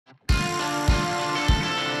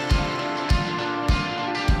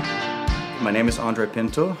My name is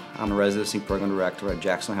Pinto. I'm a Residency Program Director at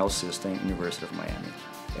Jackson Health System, University of Miami.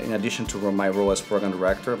 In addition to my role as Program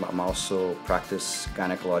Director, I'm also practice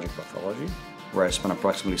gynecologic pathology, where I spend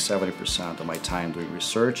approximately 70% of my time doing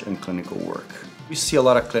research and clinical work. We see a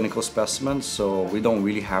lot of clinical specimens, so we don't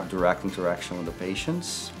really have direct interaction with the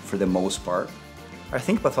patients for the most part. I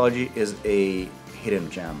think pathology is a hidden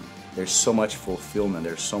gem. There's so much fulfillment,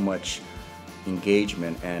 there's so much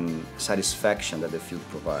engagement and satisfaction that the field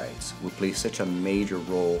provides. We play such a major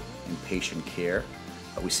role in patient care.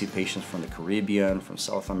 We see patients from the Caribbean, from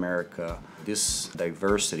South America. This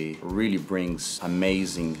diversity really brings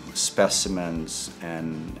amazing specimens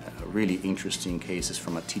and really interesting cases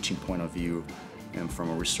from a teaching point of view and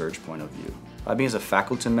from a research point of view. I've been as a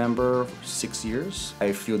faculty member for 6 years.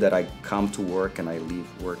 I feel that I come to work and I leave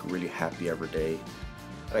work really happy every day.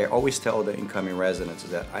 I always tell the incoming residents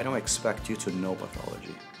that I don't expect you to know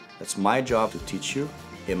pathology. It's my job to teach you,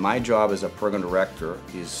 and my job as a program director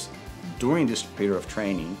is, during this period of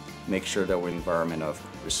training, make sure that we're in an environment of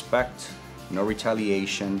respect, no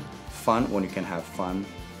retaliation, fun when you can have fun.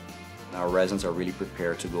 Our residents are really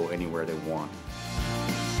prepared to go anywhere they want.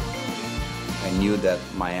 I knew that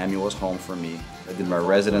Miami was home for me. I did my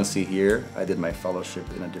residency here, I did my fellowship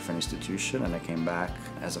in a different institution, and I came back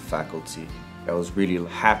as a faculty. I was really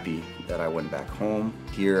happy that I went back home.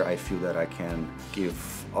 Here I feel that I can give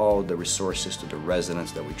all the resources to the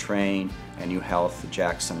residents that we train, and UHealth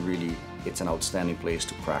Jackson really, it's an outstanding place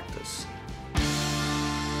to practice.